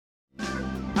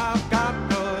I've got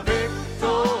the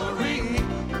victory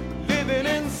living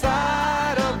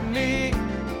inside of me.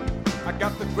 I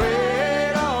got the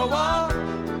greater one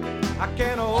I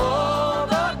can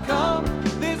overcome.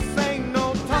 This ain't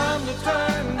no time to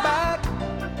turn back,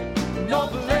 no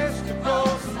place to go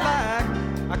slack.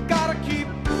 I gotta keep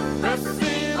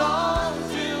pressing on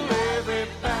till every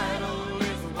battle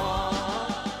is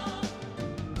won.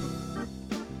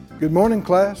 Good morning,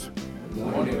 class. Good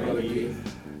morning, Brother Keith.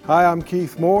 Hi, I'm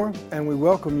Keith Moore, and we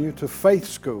welcome you to Faith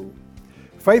School.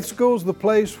 Faith School is the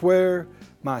place where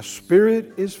my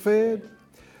spirit is fed,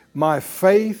 my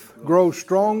faith grows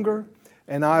stronger,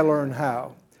 and I learn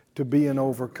how to be an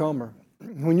overcomer.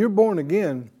 When you're born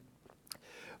again,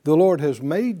 the Lord has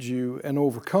made you an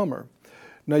overcomer.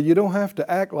 Now, you don't have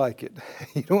to act like it.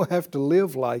 You don't have to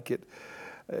live like it,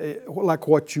 like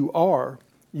what you are.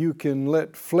 You can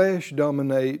let flesh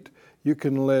dominate. You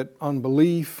can let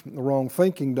unbelief, wrong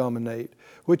thinking dominate,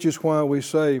 which is why we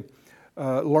say,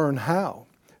 learn how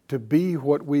to be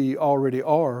what we already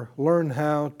are. Learn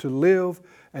how to live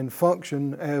and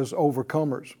function as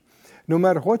overcomers. No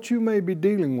matter what you may be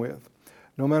dealing with,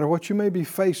 no matter what you may be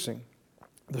facing,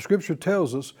 the Scripture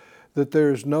tells us that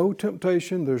there is no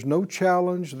temptation, there's no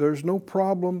challenge, there's no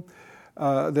problem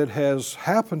that has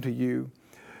happened to you,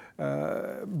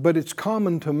 but it's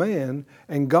common to man,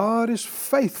 and God is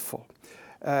faithful.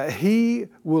 He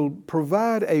will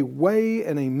provide a way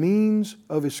and a means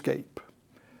of escape.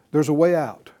 There's a way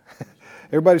out.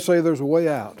 Everybody say there's a way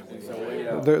out. There's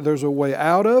a way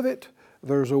out of it.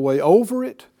 There's a way over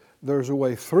it. There's a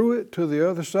way through it to the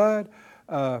other side.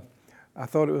 I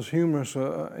thought it was humorous.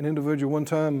 An individual one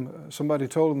time, somebody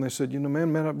told him, they said,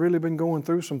 man, I've really been going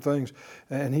through some things.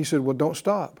 And he said, well, don't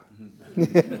stop.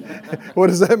 What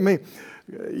does that mean?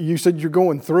 You said you're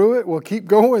going through it? Well, keep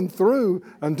going through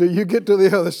until you get to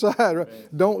the other side. Right?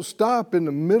 Don't stop in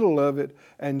the middle of it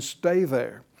and stay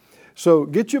there. So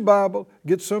get your Bible,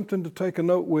 get something to take a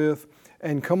note with,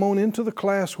 and come on into the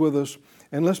class with us,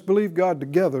 and let's believe God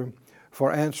together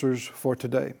for answers for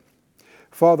today.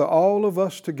 Father, all of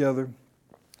us together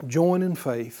join in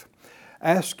faith,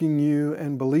 asking you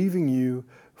and believing you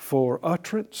for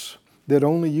utterance that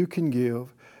only you can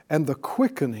give, and the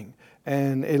quickening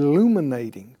and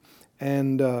illuminating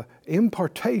and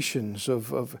impartations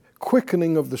of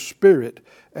quickening of the Spirit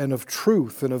and of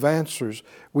truth and of answers.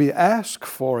 We ask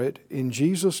for it in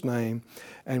Jesus' name,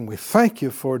 and we thank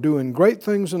you for doing great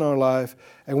things in our life,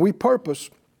 and we purpose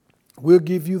we'll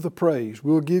give you the praise,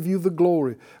 we'll give you the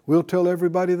glory, we'll tell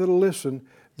everybody that'll listen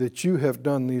that you have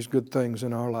done these good things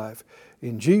in our life.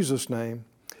 In Jesus' name,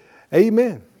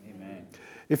 amen. Amen.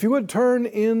 If you would turn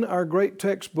in our great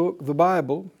textbook, the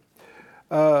Bible,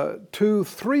 to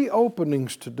three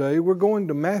openings today. We're going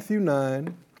to Matthew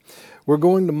 9, we're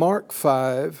going to Mark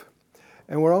 5,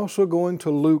 and we're also going to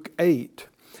Luke 8.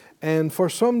 And for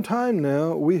some time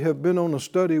now, we have been on a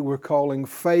study we're calling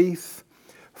Faith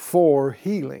for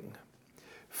Healing.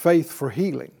 Faith for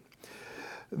Healing.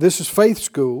 This is Faith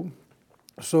School,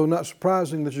 so not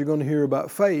surprising that you're going to hear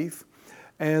about faith.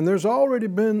 And there's already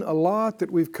been a lot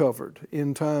that we've covered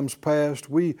in times past.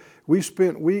 We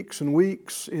spent weeks and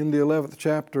weeks in the 11th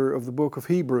chapter of the book of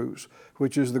Hebrews,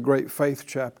 which is the great faith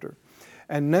chapter.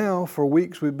 And now for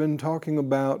weeks we've been talking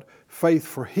about faith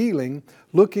for healing,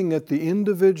 looking at the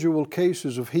individual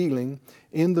cases of healing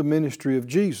in the ministry of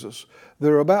Jesus.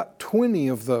 There are about 20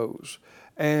 of those.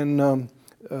 And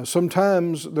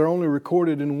sometimes they're only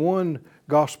recorded in one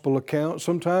gospel account.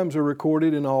 Sometimes they're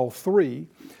recorded in all three.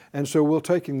 And so we're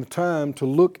taking the time to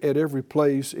look at every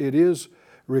place it is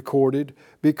recorded,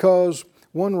 because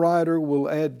one writer will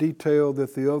add detail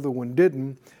that the other one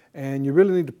didn't, and you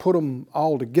really need to put them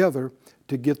all together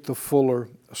to get the fuller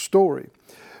story.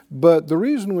 But the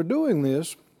reason we're doing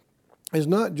this is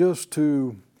not just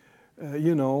to,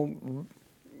 learn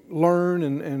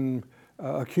and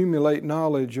accumulate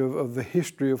knowledge of the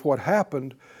history of what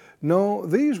happened. No,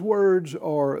 these words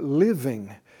are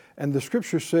living, and the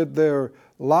Scripture said they're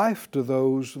life to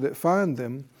those that find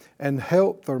them, and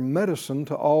health or medicine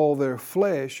to all their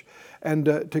flesh. And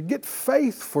to get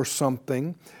faith for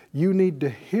something, you need to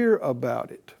hear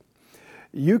about it.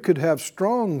 You could have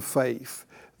strong faith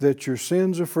that your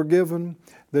sins are forgiven,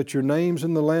 that your name's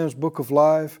in the Lamb's Book of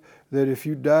Life, that if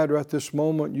you died right this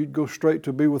moment, you'd go straight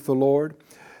to be with the Lord.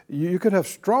 You could have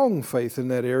strong faith in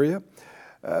that area,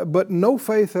 but no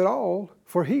faith at all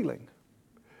for healing.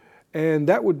 And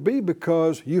that would be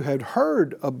because you had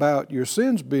heard about your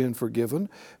sins being forgiven.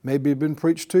 Maybe it's been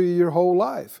preached to you your whole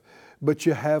life, but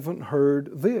you haven't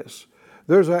heard this.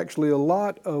 There's actually a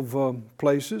lot of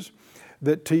places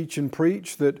that teach and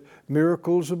preach that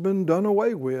miracles have been done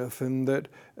away with and that,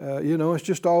 it's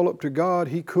just all up to God.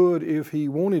 He could if He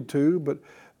wanted to, but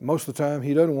most of the time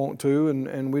He doesn't want to,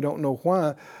 and we don't know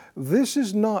why. This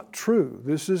is not true.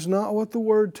 This is not what the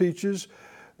Word teaches.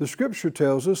 The Scripture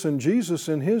tells us, and Jesus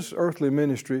in His earthly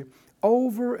ministry,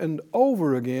 over and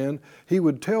over again, He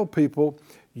would tell people,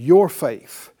 your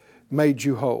faith made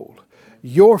you whole.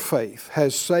 Your faith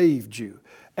has saved you.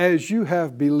 As you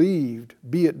have believed,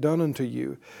 be it done unto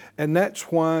you. And that's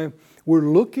why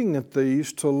we're looking at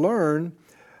these to learn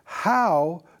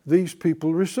how these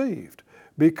people received.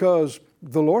 Because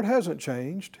the Lord hasn't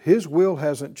changed, His will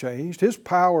hasn't changed, His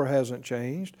power hasn't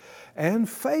changed, and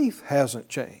faith hasn't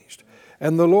changed.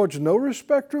 And the Lord's no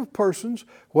respecter of persons.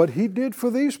 What He did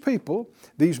for these people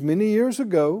these many years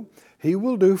ago, He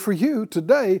will do for you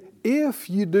today if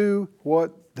you do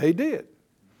what they did.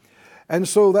 And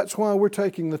so that's why we're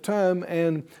taking the time.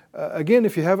 And again,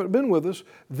 if you haven't been with us,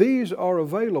 these are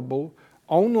available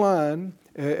online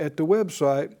at the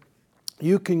website.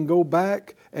 You can go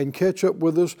back and catch up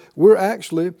with us. We're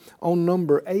actually on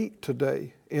number 8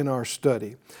 today in our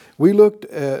study. We looked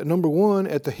at number 1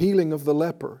 at the healing of the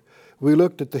leper. We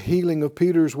looked at the healing of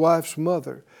Peter's wife's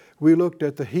mother. We looked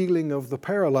at the healing of the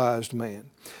paralyzed man.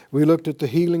 We looked at the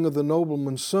healing of the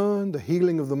nobleman's son, the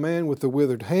healing of the man with the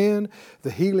withered hand,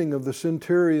 the healing of the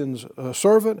centurion's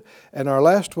servant, and our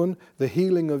last one, the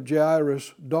healing of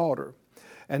Jairus' daughter.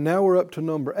 And now we're up to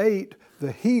number 8,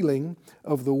 the healing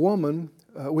of the woman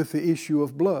with the issue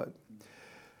of blood.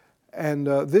 And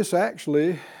this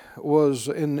actually was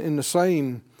in the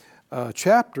same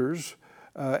chapters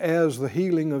as the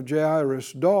healing of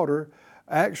Jairus' daughter.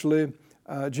 Actually,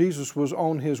 Jesus was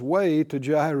on His way to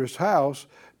Jairus' house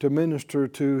to minister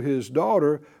to his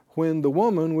daughter when the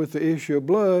woman with the issue of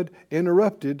blood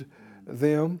interrupted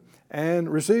them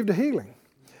and received a healing.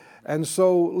 And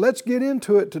so let's get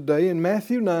into it today in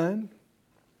Matthew 9.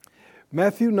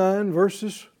 Matthew 9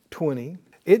 verses 20.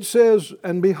 It says,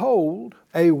 "And behold,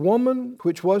 a woman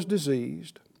which was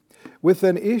diseased with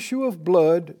an issue of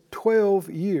blood 12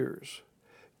 years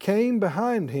came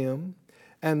behind Him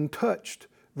and touched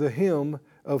the hem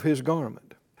of His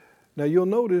garment." Now you'll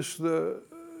notice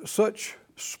such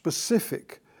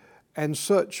specific and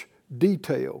such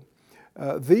detail.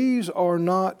 These are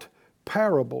not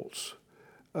parables.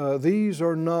 These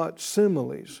are not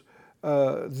similes.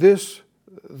 This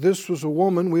was a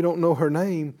woman, we don't know her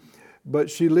name,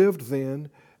 but she lived then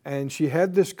and she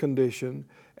had this condition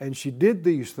and she did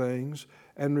these things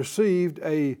and received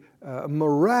a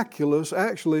miraculous,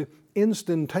 actually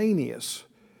instantaneous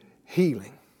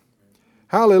healing.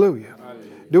 Hallelujah. Hallelujah.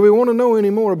 Do we want to know any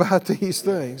more about these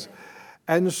things?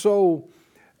 And so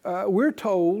we're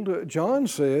told, John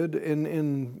said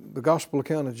in the Gospel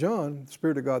account of John, the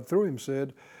Spirit of God through him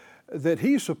said, that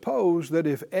he supposed that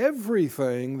if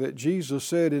everything that Jesus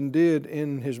said and did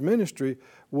in His ministry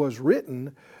was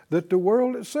written, that the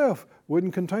world itself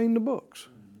wouldn't contain the books.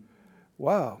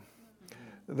 Wow.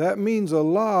 That means a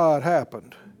lot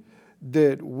happened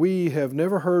that we have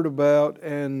never heard about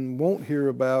and won't hear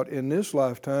about in this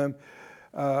lifetime.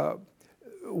 But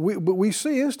we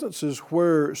see instances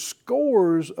where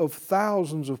scores of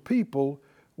thousands of people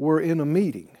were in a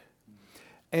meeting,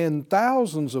 and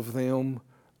thousands of them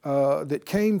that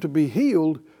came to be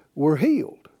healed were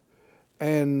healed.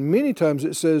 And many times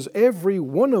it says every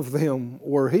one of them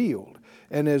were healed.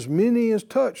 And as many as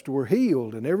touched were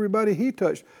healed, and everybody He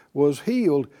touched was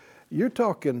healed. You're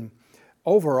talking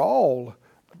overall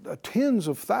tens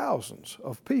of thousands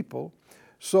of people.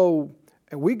 So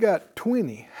we got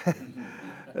 20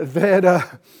 that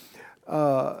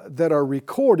are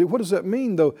recorded. What does that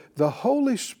mean though? The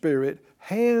Holy Spirit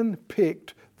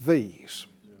handpicked these.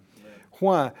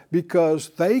 Why?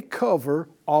 Because they cover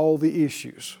all the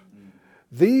issues.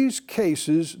 These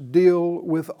cases deal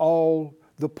with all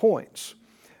the points.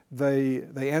 They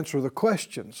answer the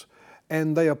questions,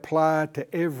 and they apply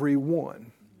to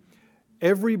everyone.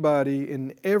 Everybody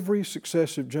in every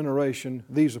successive generation,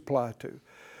 these apply to.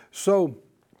 So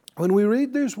when we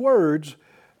read these words,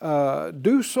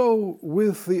 do so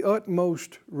with the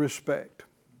utmost respect.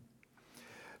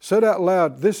 Said out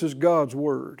loud, this is God's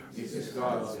Word. This is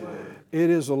God's Word. It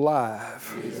is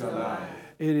alive. It is alive.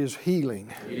 It is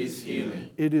healing. It is healing.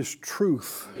 It is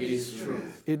truth. It is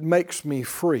truth. It makes me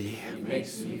free. It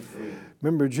makes me free.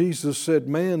 Remember, Jesus said,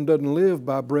 man doesn't live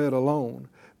by bread alone,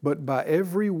 but by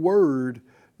every word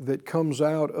that comes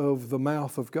out of the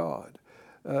mouth of God.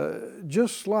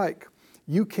 Just like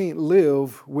you can't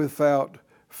live without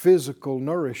physical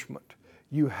nourishment.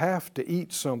 You have to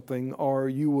eat something or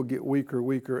you will get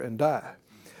weaker and die.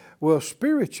 Well,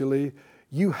 spiritually,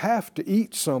 you have to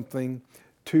eat something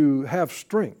to have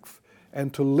strength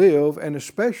and to live, and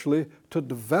especially to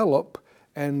develop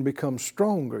and become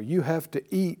stronger. You have to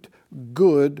eat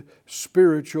good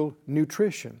spiritual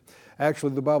nutrition.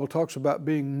 Actually, the Bible talks about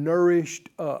being nourished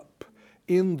up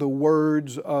in the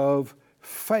words of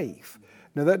faith.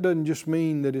 Now, that doesn't just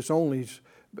mean that it's only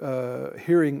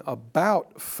hearing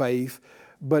about faith,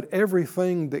 but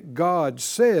everything that God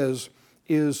says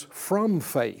is from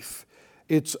faith.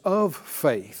 It's of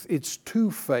faith. It's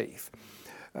to faith.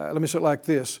 Let me say it like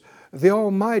this. The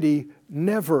Almighty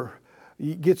never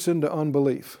gets into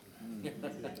unbelief.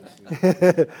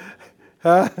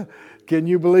 Huh? Can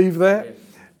you believe that?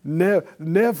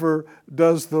 Never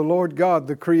does the Lord God,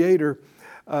 the Creator,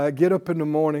 get up in the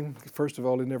morning. First of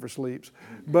all, He never sleeps.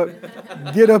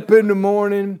 But get up in the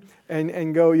morning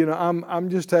and go, I'm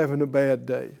just having a bad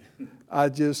day. I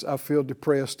feel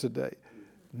depressed today.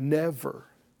 Never.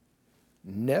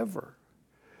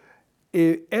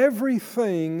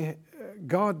 Everything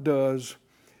God does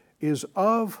is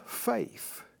of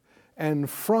faith and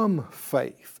from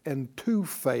faith and to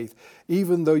faith.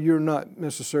 Even though you're not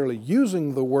necessarily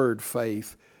using the word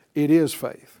faith, it is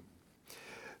faith.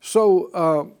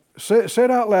 So say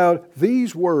it out loud,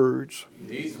 these words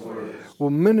will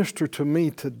minister to me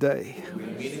today.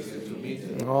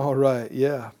 All right,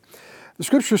 yeah. The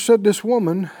Scripture said this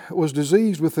woman was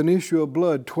diseased with an issue of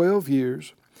blood 12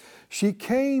 years. She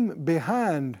came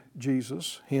behind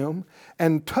Jesus, Him,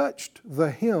 and touched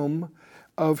the hem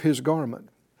of His garment.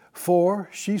 For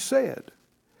she said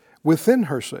within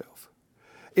herself,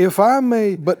 if I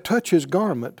may but touch His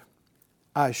garment,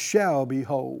 I shall be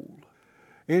whole.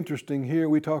 Interesting here,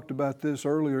 we talked about this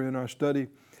earlier in our study.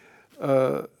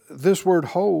 This word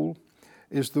whole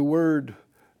is the word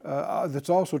that's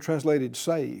also translated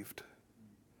saved.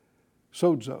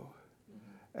 Sozo.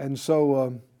 And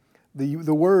so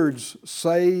the words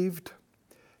saved,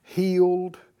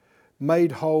 healed,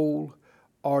 made whole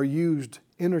are used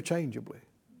interchangeably.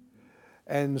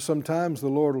 And sometimes the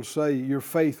Lord will say, your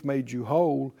faith made you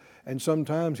whole, and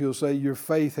sometimes He'll say, your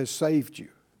faith has saved you.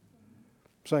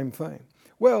 Same thing.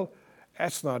 Well,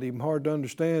 that's not even hard to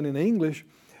understand in English.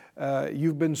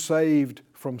 You've been saved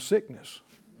from sickness.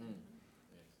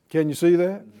 Can you see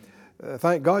that?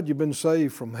 Thank God you've been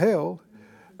saved from hell.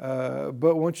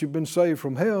 But once you've been saved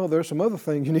from hell, there's some other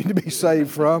things you need to be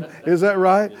saved from. Is that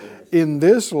right? In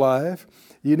this life,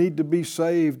 you need to be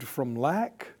saved from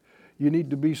lack. You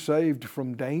need to be saved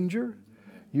from danger.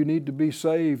 You need to be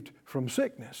saved from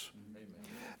sickness.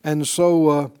 And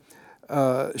so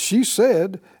she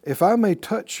said, if I may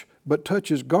touch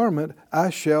His garment, I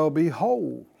shall be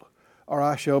whole, or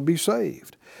I shall be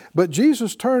saved. But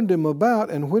Jesus turned Him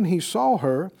about, and when He saw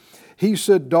her, He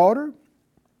said, daughter,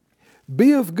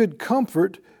 be of good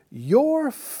comfort,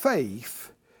 your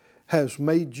faith has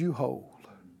made you whole.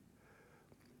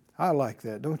 I like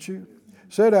that, don't you?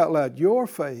 Say it out loud. Your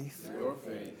faith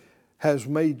has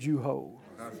made you whole.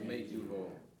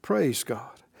 Praise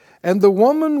God. And the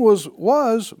woman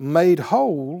was made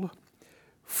whole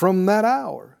from that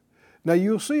hour. Now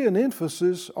you'll see an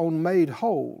emphasis on made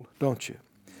whole, don't you?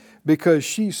 Because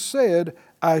she said,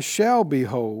 I shall be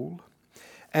whole.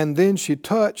 And then she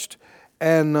touched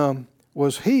and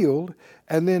was healed.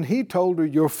 And then He told her,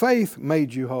 your faith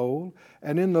made you whole.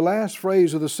 And in the last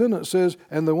phrase of the sentence says,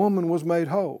 and the woman was made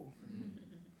whole.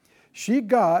 She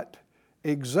got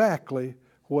exactly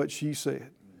what she said.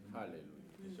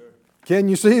 Can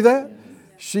you see that?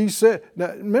 She said,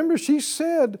 now remember she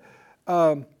said,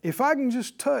 if I can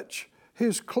just touch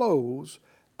His clothes,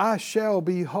 I shall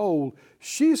be whole.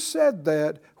 She said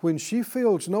that when she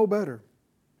feels no better.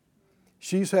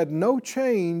 She's had no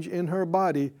change in her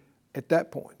body at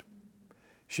that point.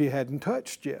 She hadn't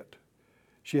touched yet.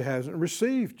 She hasn't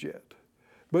received yet.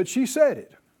 But she said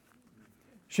it.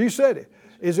 She said it.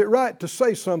 Is it right to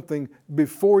say something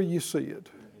before you see it?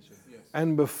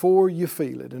 And before you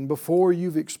feel it, and before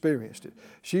you've experienced it?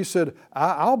 She said,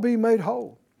 I'll be made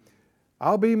whole.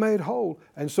 I'll be made whole.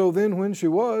 And so then when she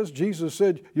was, Jesus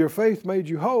said, your faith made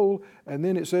you whole. And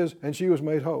then it says, and she was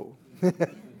made whole.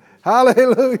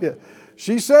 Hallelujah.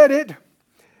 She said it,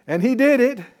 and He did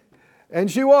it, and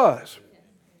she was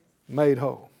made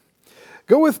whole.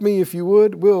 Go with me if you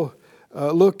would. We'll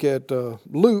look at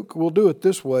Luke. We'll do it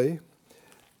this way.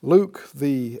 Luke,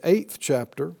 the 8th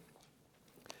chapter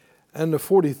and the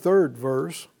 43rd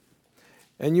verse.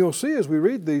 And you'll see as we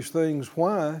read these things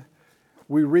why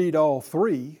we read all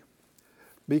three,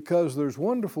 because there's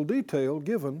wonderful detail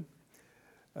given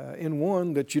in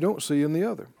one that you don't see in the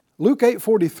other. Luke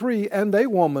 8:43, and a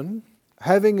woman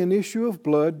having an issue of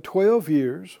blood 12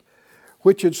 years,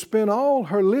 which had spent all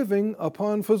her living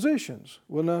upon physicians.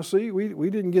 Well, now see, we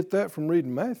didn't get that from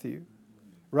reading Matthew.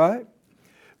 right?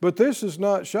 But this is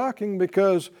not shocking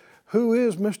because who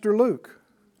is Mr. Luke?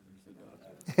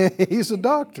 He's a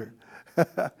doctor,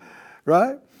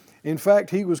 right? In fact,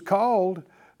 he was called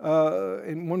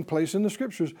in one place in the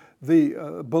Scriptures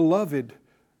the beloved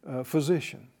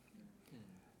physician.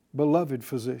 Beloved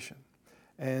physician.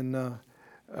 And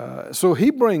so he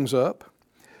brings up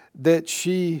that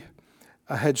she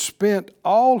had spent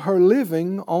all her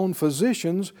living on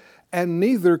physicians and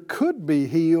neither could be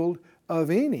healed of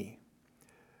any.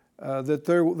 That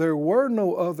there were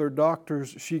no other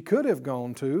doctors she could have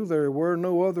gone to. There were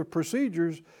no other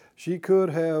procedures she could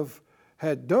have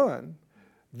had done.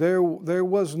 There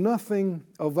was nothing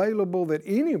available that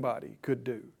anybody could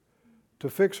do to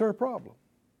fix her problem.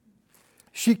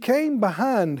 She came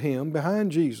behind him,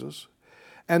 behind Jesus,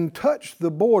 and touched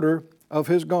the border of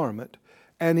his garment,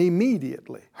 and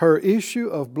immediately her issue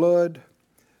of blood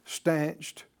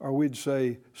stanched, or we'd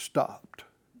say stopped.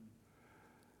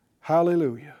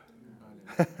 Hallelujah.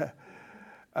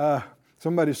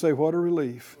 Somebody say, what a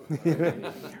relief.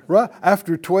 Right?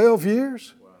 After 12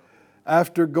 years,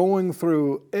 after going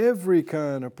through every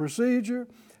kind of procedure,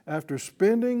 after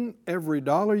spending every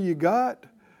dollar you got,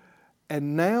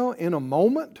 and now in a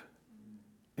moment,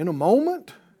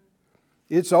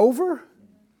 it's over.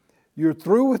 You're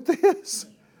through with this.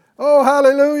 Oh,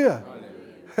 hallelujah.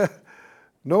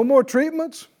 No more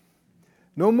treatments.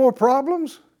 No more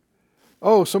problems.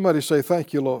 Oh, somebody say,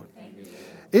 thank you, Lord. Thank you, Lord.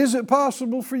 Is it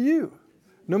possible for you,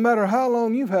 no matter how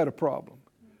long you've had a problem,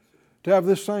 to have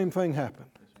this same thing happen?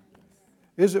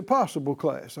 Is it possible,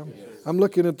 class? I'm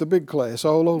looking at the big class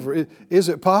all over. Is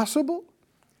it possible?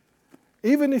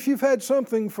 Even if you've had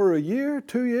something for a year,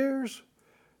 2 years,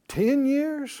 10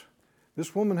 years,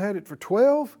 this woman had it for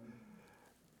 12,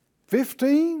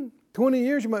 15, 20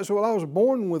 years, you might say, well, I was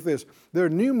born with this. There are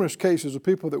numerous cases of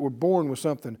people that were born with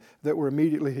something that were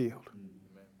immediately healed.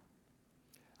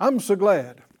 I'm so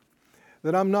glad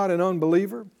that I'm not an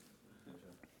unbeliever.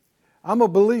 I'm a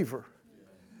believer.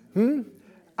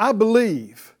 I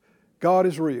believe God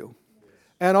is real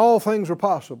and all things are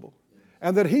possible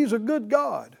and that He's a good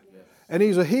God and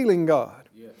He's a healing God.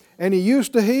 And He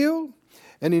used to heal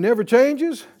and He never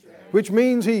changes, which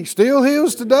means He still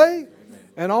heals today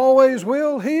and always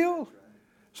will heal.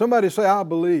 Somebody say, I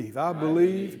believe. I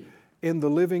believe in the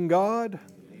living God,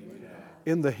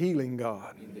 in the healing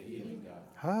God.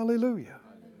 Hallelujah.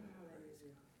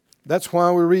 That's why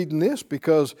we're reading this,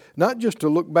 because not just to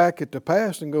look back at the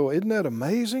past and go, isn't that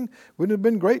amazing? Wouldn't it have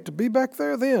been great to be back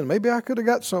there then? Maybe I could have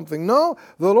got something. No,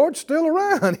 the Lord's still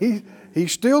around.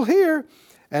 He's still here,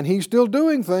 and He's still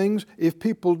doing things if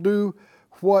people do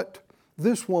what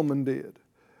this woman did.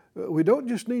 We don't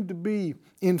just need to be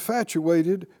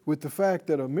infatuated with the fact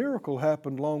that a miracle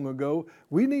happened long ago.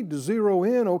 We need to zero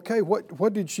in, okay,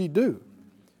 what did she do?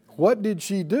 What did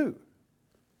she do?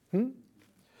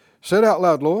 Say it out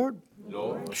loud, Lord,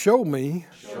 show me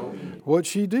what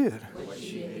she did.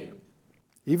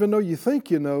 Even though you think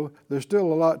you know, there's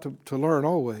still a lot to learn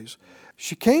always.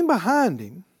 She came behind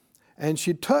him and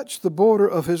she touched the border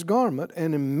of his garment,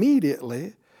 and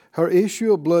immediately her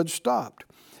issue of blood stopped.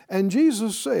 And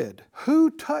Jesus said, who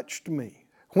touched me?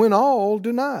 When all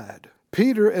denied.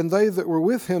 Peter and they that were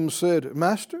with him said,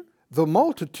 Master, the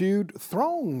multitude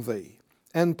throng thee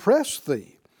and press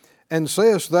thee. And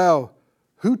sayest thou,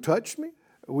 who touched me?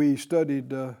 We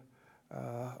studied on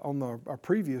our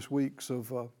previous weeks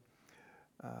of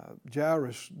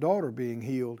Jairus' daughter being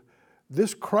healed.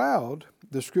 This crowd,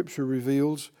 the Scripture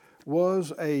reveals,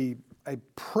 was a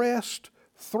pressed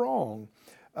throng.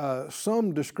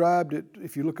 Some described it,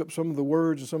 if you look up some of the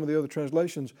words and some of the other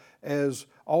translations, as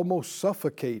almost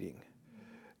suffocating.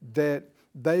 That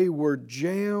they were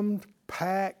jammed,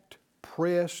 packed,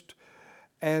 pressed.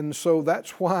 And so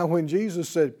that's why when Jesus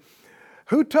said,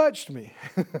 who touched me?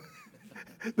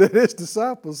 That his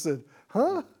disciples said,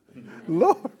 huh?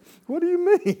 Lord, what do you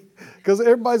mean? Because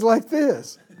everybody's like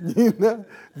this. You know,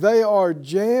 they are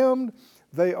jammed,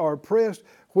 they are pressed,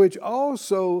 which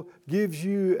also gives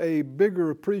you a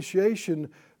bigger appreciation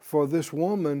for this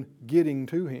woman getting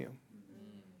to him.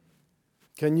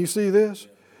 Can you see this?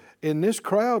 In this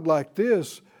crowd like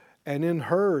this, and in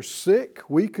her sick,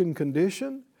 weakened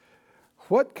condition,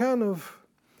 what kind of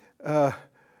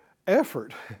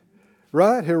effort,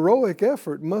 right? Heroic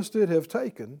effort must it have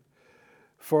taken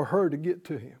for her to get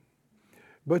to him.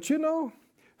 But you know,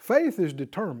 faith is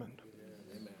determined,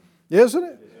 isn't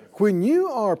it? When you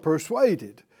are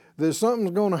persuaded that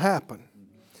something's going to happen,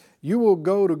 you will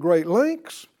go to great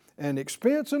lengths and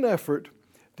expense and effort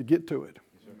to get to it.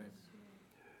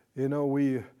 You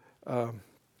know,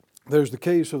 there's the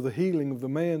case of the healing of the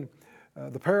man,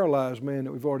 the paralyzed man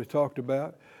that we've already talked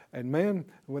about. And man,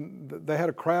 when they had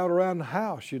a crowd around the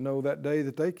house, you know, that day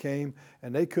that they came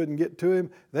and they couldn't get to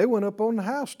him, they went up on the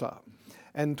housetop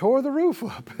and tore the roof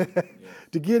up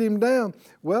to get him down.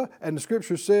 Well, and the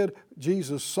scripture said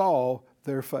Jesus saw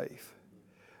their faith.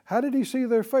 How did he see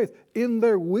their faith? In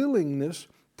their willingness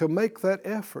to make that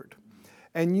effort.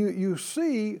 And you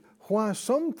see why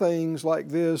some things like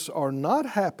this are not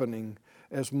happening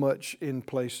as much in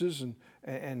places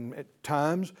and at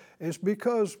times. It's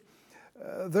because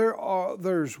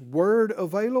there's word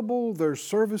available, there's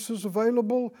services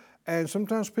available, and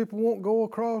sometimes people won't go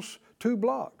across 2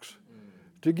 blocks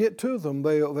to get to them.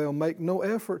 They'll make no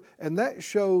effort, and that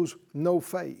shows no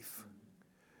faith.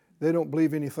 They don't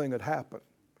believe anything would happen.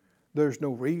 There's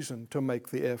no reason to make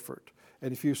the effort.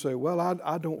 And if you say, well,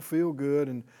 I don't feel good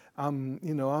and I'm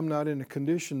not in a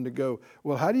condition to go,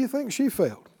 well, how do you think she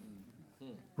felt?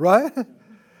 Right?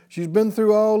 She's been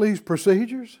through all these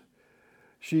procedures.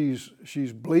 She's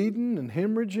bleeding and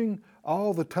hemorrhaging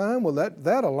all the time. Well,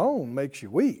 that alone makes you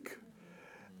weak.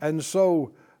 And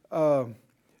so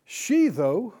she,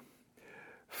 though,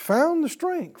 found the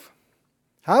strength.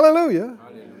 Hallelujah.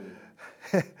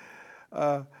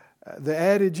 Hallelujah. The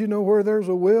adage, where there's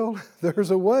a will,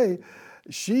 there's a way.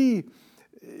 She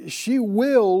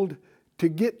willed to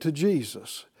get to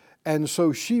Jesus. And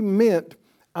so she meant,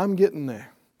 I'm getting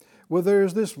there. Well,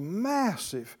 there's this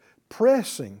massive,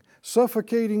 pressing,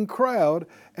 suffocating crowd,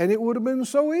 and it would have been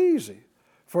so easy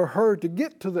for her to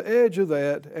get to the edge of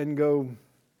that and go,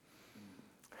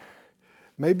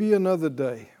 maybe another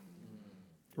day,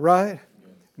 right?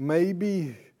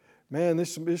 Maybe, man,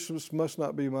 this must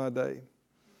not be my day.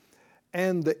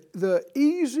 And the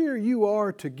easier you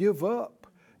are to give up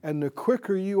and the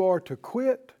quicker you are to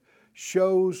quit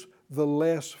shows the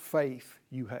less faith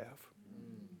you have.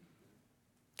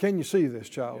 Can you see this,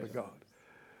 child of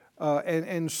God?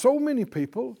 And so many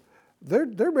people, they're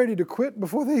ready to quit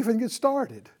before they even get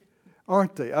started,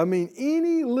 aren't they? I mean,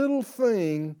 any little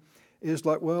thing is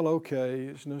like, well, okay,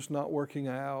 it's just not working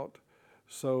out,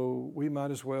 so we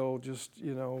might as well just,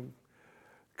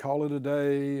 call it a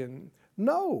day. And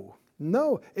no,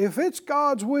 if it's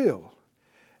God's will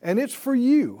and it's for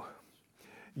you,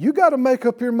 you got to make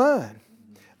up your mind.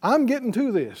 I'm getting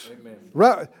to this. Amen.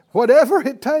 Right? Whatever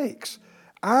it takes,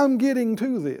 I'm getting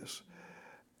to this.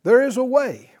 There is a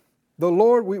way. The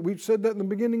Lord, we said that in the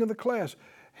beginning of the class,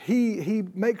 He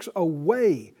makes a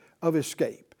way of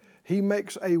escape. He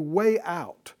makes a way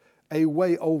out, a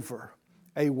way over,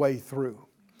 a way through.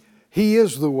 He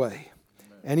is the way,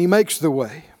 and He makes the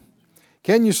way.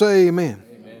 Can you say amen?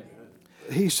 Amen.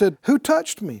 He said, who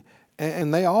touched me?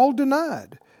 And they all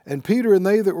denied. And Peter and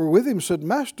they that were with him said,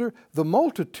 Master, the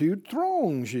multitude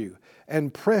throngs you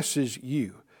and presses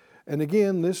you. And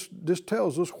again, this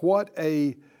tells us what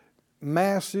a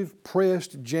massive,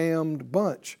 pressed, jammed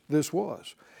bunch this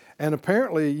was. And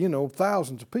apparently,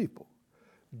 thousands of people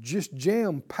just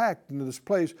jam-packed into this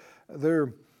place.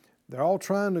 They're all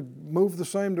trying to move the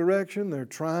same direction. They're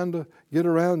trying to get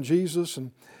around Jesus.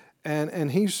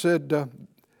 And he said,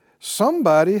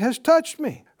 somebody has touched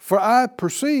me. For I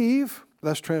perceive,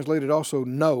 that's translated also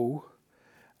know,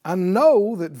 I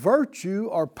know that virtue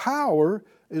or power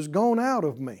is gone out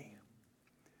of me.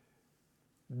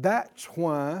 That's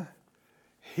why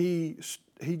he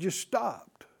just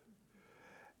stopped.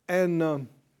 And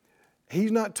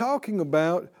he's not talking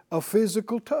about a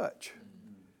physical touch,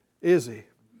 is he?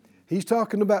 He's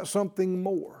talking about something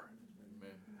more.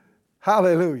 Amen.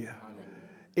 Hallelujah. Hallelujah.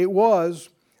 It was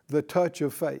the touch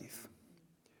of faith.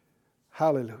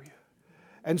 Hallelujah.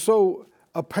 And so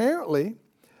apparently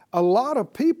a lot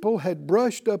of people had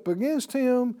brushed up against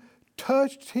him,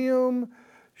 touched him,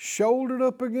 shouldered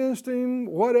up against him,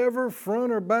 whatever,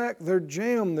 front or back, they're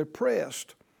jammed, they're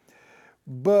pressed.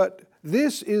 But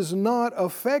this is not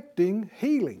affecting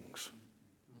healings.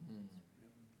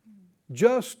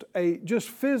 Just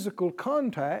physical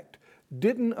contact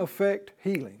didn't affect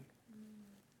healing.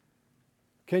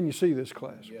 Can you see this,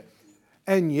 class? Yes.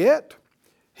 And yet,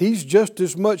 he's just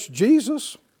as much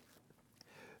Jesus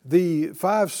the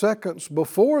 5 seconds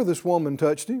before this woman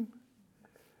touched him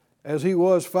as he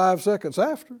was 5 seconds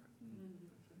after.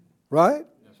 Right?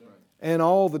 That's right. And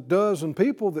all the dozen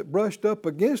people that brushed up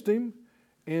against him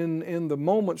in the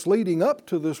moments leading up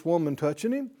to this woman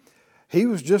touching him, he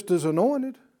was just as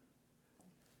anointed.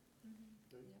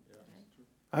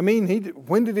 I mean,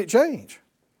 when did it change?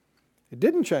 It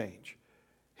didn't change.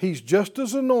 He's just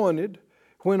as anointed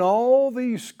when all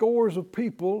these scores of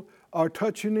people are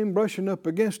touching him, brushing up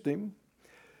against him.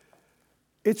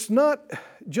 It's not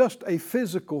just a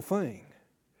physical thing.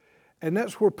 And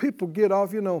that's where people get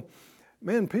off.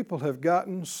 Man, people have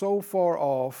gotten so far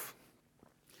off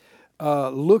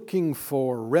looking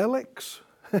for relics,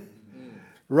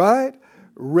 right?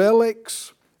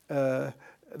 Relics.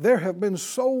 There have been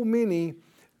so many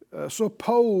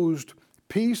supposed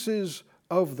pieces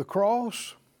of the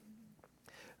cross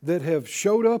that have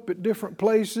showed up at different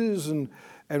places and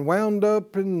wound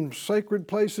up in sacred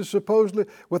places supposedly.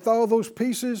 With all those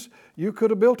pieces, you could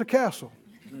have built a castle.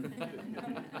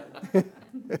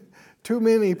 Too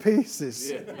many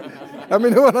pieces. I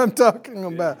mean, what I'm talking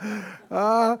about.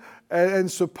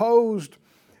 And supposed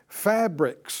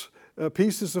fabrics,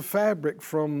 pieces of fabric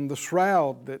from the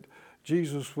shroud that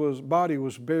Jesus' body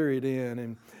was buried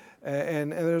in.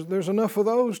 And there's enough of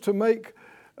those to make,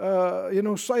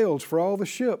 sails for all the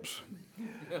ships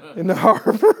in the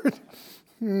harbor.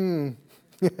 Do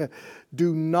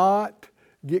not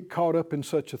get caught up in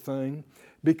such a thing,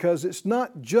 because it's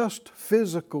not just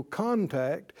physical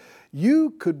contact.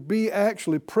 You could be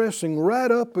actually pressing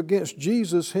right up against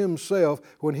Jesus Himself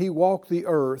when He walked the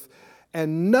earth,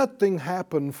 and nothing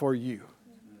happened for you,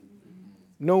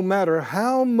 no matter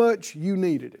how much you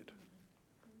needed it.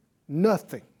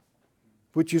 Nothing.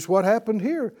 Which is what happened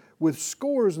here with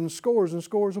scores and scores and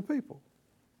scores of people.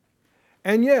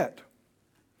 And yet,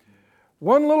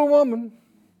 one little woman,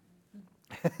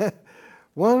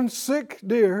 one sick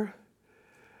deer,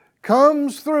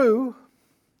 comes through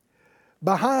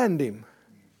behind Him.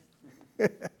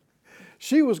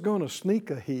 She was going to sneak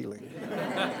a healing.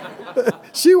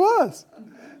 She was.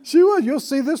 You'll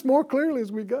see this more clearly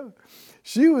as we go.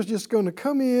 She was just going to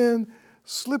come in,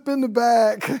 slip in the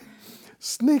back,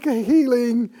 sneak a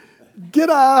healing, get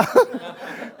out.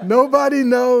 Nobody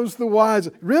knows the whys.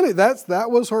 Really, that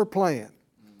was her plan.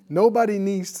 Nobody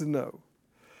needs to know.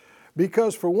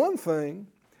 Because for one thing,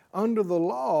 under the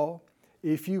law,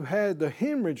 if you had the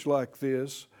hemorrhage like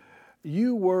this,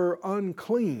 you were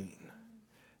unclean.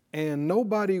 And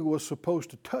nobody was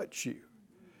supposed to touch you.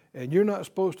 And you're not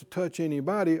supposed to touch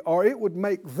anybody, or it would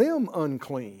make them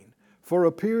unclean for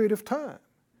a period of time.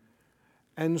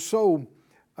 And so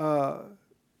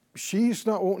she's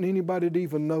not wanting anybody to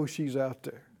even know she's out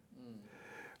there.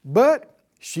 But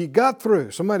she got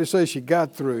through. Somebody say she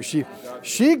got through. She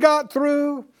got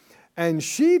through, and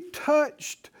she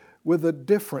touched with a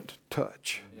different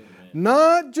touch. Amen.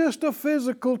 Not just a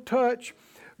physical touch,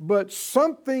 but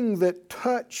something that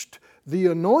touched the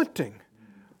anointing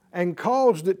and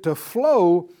caused it to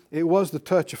flow. It was the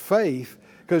touch of faith.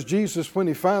 Because Jesus, when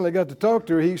He finally got to talk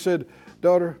to her, He said,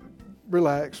 "Daughter,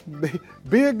 relax.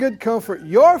 Be a good comfort.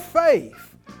 Your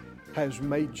faith has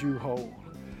made you whole."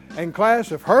 And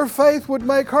class, if her faith would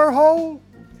make her whole,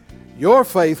 your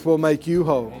faith will make you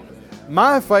whole.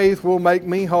 My faith will make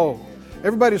me whole.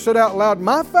 Everybody said out loud,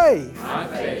 my faith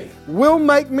will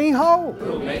make me whole.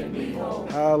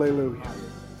 Hallelujah.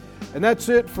 And that's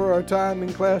it for our time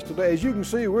in class today. As you can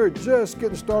see, we're just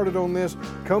getting started on this.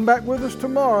 Come back with us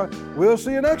tomorrow. We'll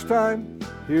see you next time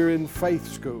here in Faith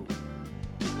School.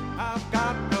 I've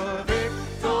got the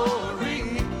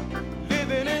victory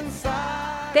living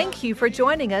inside. Thank you for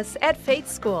joining us at Faith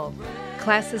School.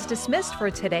 Class is dismissed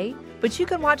for today, but you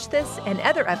can watch this and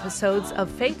other episodes of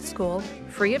Faith School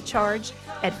free of charge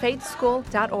at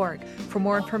faithschool.org. For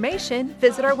more information,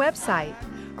 visit our website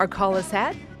or call us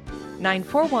at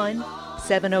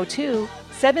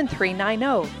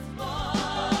 941-702-7390.